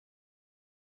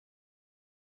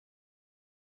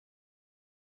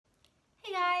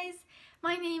Hey guys,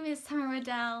 my name is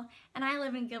Wudel and I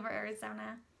live in Gilbert,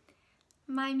 Arizona.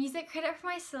 My music credit for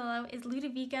my solo is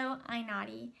Ludovico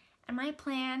Einaudi, and my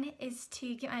plan is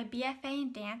to get my BFA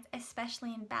in dance,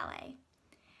 especially in ballet.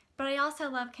 But I also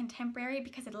love contemporary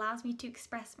because it allows me to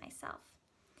express myself.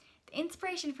 The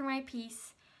inspiration for my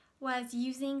piece was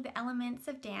using the elements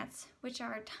of dance, which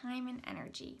are time and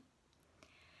energy.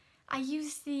 I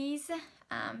use these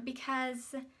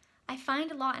because I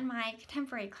find a lot in my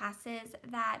contemporary classes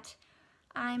that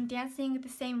I'm dancing with the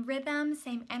same rhythm,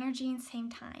 same energy, and same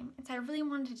time. And so I really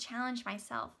wanted to challenge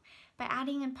myself by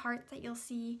adding in parts that you'll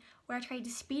see where I tried to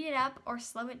speed it up or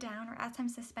slow it down or add some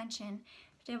suspension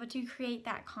to be able to create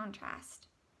that contrast.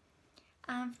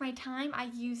 For my time, I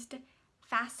used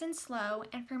fast and slow,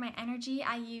 and for my energy,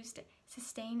 I used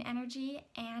sustained energy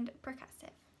and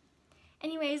percussive.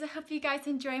 Anyways, I hope you guys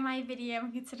enjoy my video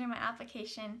and consider my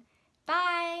application.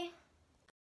 Bye!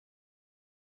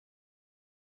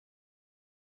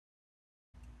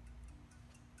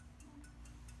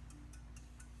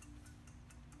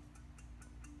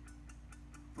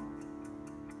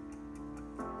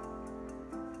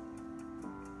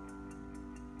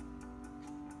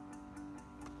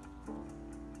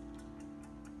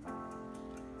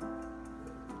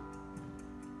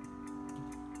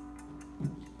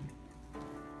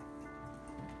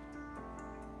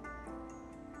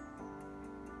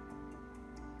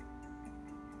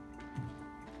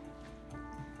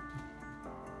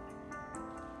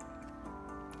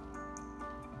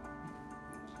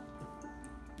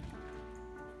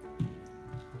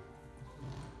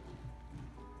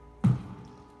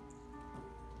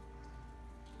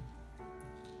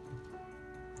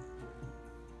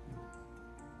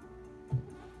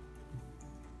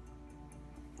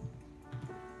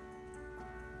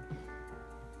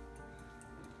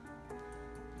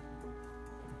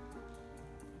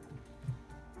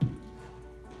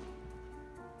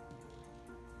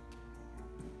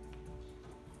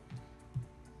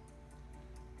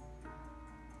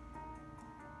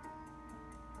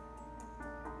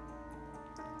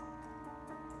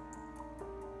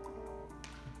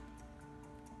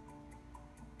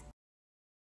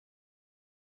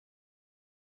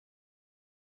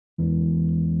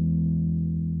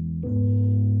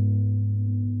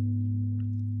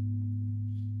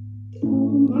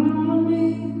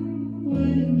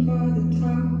 Waiting for the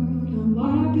time, I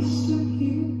might be stuck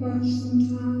here for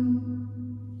some time.